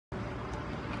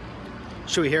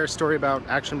Should we hear a story about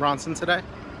Action Bronson today?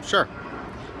 Sure.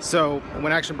 So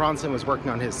when Action Bronson was working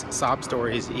on his SAAB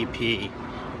Stories EP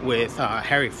with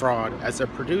Harry Fraud as a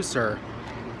producer,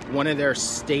 one of their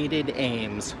stated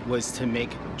aims was to make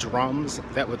drums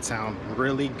that would sound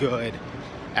really good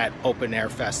at open air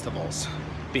festivals,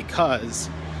 because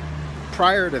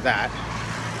prior to that,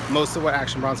 most of what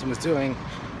Action Bronson was doing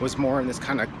was more in this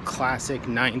kind of classic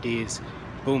 90s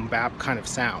boom bap kind of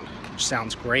sound, which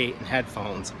sounds great in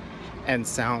headphones and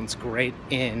sounds great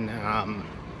in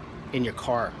your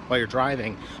car while you're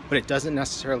driving, but it doesn't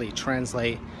necessarily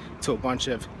translate to a bunch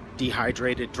of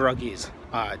dehydrated druggies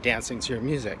dancing to your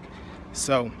music.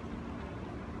 So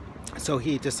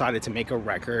he decided to make a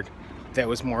record that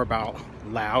was more about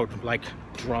loud, like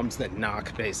drums that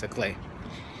knock, basically.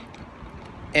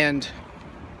 And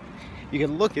you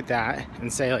could look at that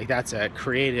and say, like, that's a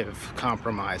creative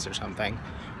compromise or something,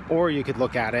 or you could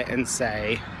look at it and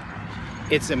say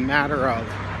it's a matter of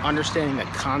understanding the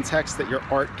context that your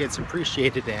art gets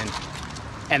appreciated in,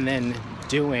 and then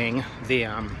doing the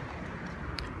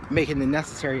making the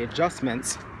necessary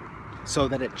adjustments so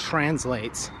that it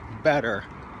translates better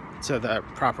to the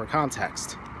proper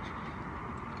context.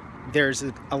 There's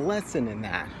a lesson in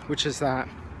that, which is that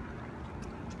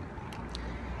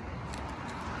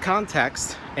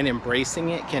context and embracing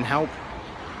it can help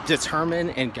determine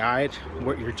and guide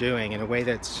what you're doing in a way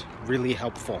that's really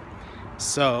helpful.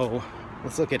 So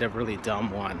let's look at a really dumb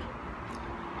one.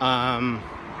 Man,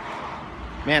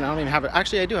 I don't even have it.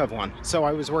 Actually, I do have one. So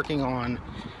I was working on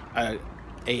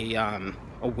a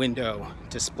window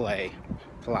display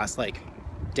for the last like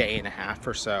day and a half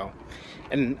or so,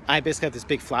 and I basically have this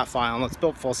big flat file, and it's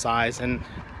built full size, and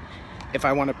if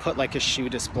I want to put like a shoe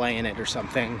display in it or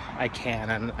something, I can,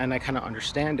 and I kind of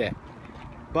understand it.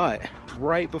 But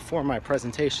right before my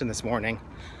presentation this morning,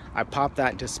 I popped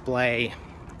that display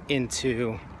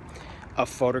into a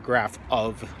photograph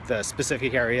of the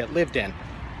specific area it lived in,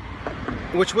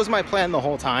 which was my plan the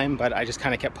whole time, but I just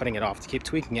kind of kept putting it off to keep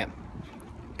tweaking it.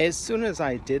 As soon as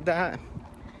I did that,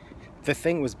 the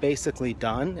thing was basically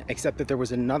done, except that there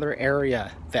was another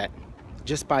area that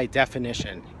just by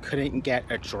definition couldn't get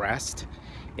addressed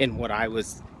in what I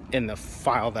was in the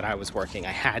file that I was working.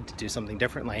 I had to do something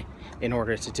differently in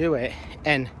order to do it,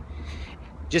 and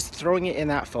just throwing it in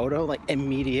that photo like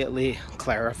immediately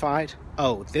clarified,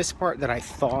 oh, this part that I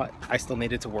thought I still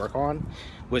needed to work on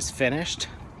was finished,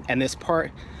 and this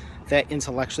part that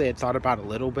intellectually I had thought about a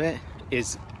little bit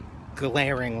is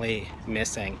glaringly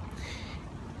missing.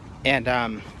 And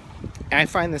I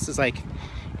find this is like,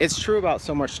 it's true about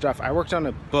so much stuff. I worked on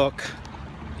a book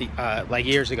like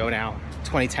years ago now,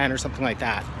 2010 or something like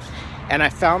that, and I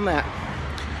found that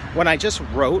when I just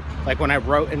wrote, like when I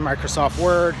wrote in Microsoft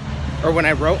Word or when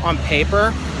I wrote on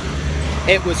paper,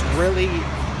 it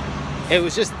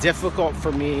was just difficult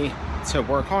for me to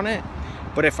work on it.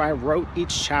 But if I wrote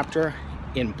each chapter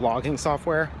in blogging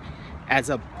software as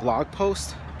a blog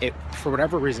post, it, for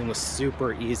whatever reason, was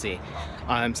super easy.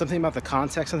 Something about the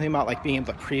context, something about like being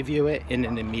able to preview it in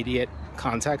an immediate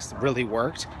context really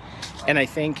worked. And I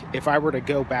think if I were to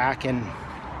go back and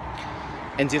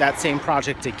do that same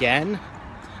project again,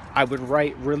 I would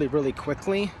write really, really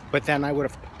quickly, but then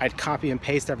I'd copy and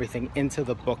paste everything into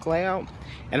the book layout,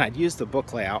 and I'd use the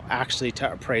book layout actually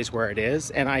to appraise where it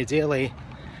is. And ideally,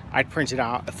 I'd print it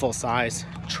out at full size,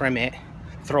 trim it,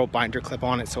 throw a binder clip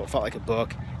on it so it felt like a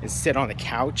book, and sit on a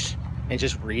couch and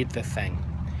just read the thing.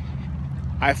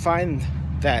 I find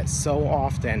that so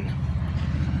often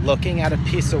looking at a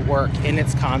piece of work in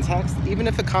its context, even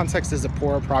if the context is a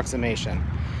poor approximation,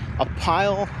 a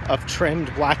pile of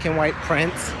trimmed black and white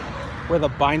prints with a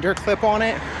binder clip on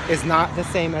it is not the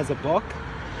same as a book,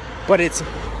 but it's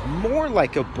more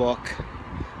like a book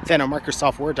than a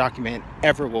Microsoft Word document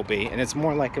ever will be, and it's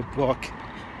more like a book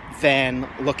than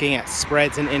looking at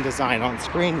spreads and InDesign on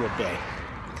screen would be.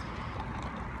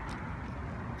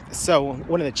 So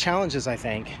one of the challenges, I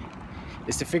think,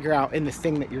 is to figure out in the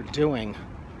thing that you're doing,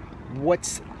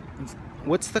 what's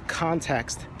the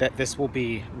context that this will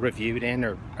be reviewed in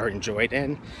or enjoyed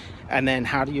in, and then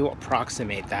how do you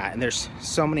approximate that? And there's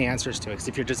so many answers to it, because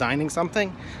if you're designing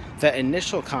something, the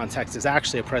initial context is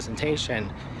actually a presentation,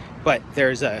 but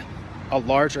there's a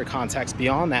larger context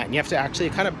beyond that, and you have to actually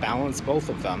kind of balance both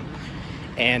of them.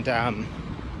 And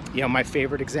you know, my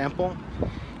favorite example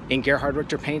in Gerhard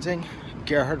Richter painting,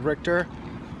 Gerhard Richter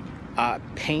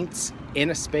paints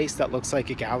in a space that looks like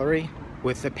a gallery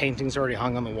with the paintings already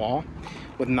hung on the wall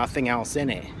with nothing else in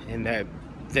it. And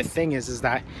the thing is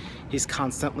that he's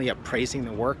constantly appraising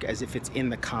the work as if it's in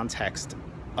the context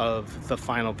of the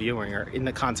final viewing or in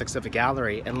the context of a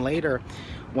gallery. And later,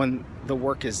 when the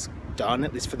work is done,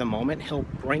 at least for the moment, he'll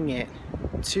bring it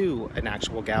to an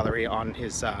actual gallery on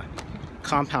his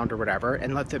compound or whatever,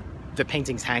 and let the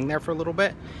paintings hang there for a little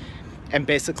bit, and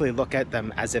basically look at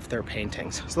them as if they're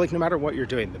paintings. So like no matter what you're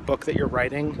doing, the book that you're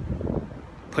writing,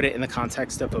 put it in the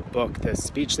context of a book. The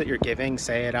speech that you're giving,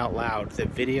 say it out loud. The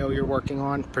video you're working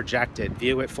on, project it,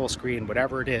 view it full screen,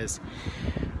 whatever it is.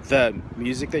 The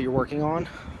music that you're working on,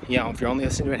 you know, if you're only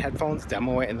listening to it in headphones,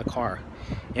 demo it in the car.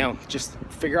 You know, just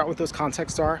figure out what those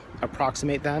contexts are,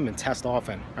 approximate them, and test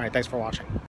often. All right, thanks for watching.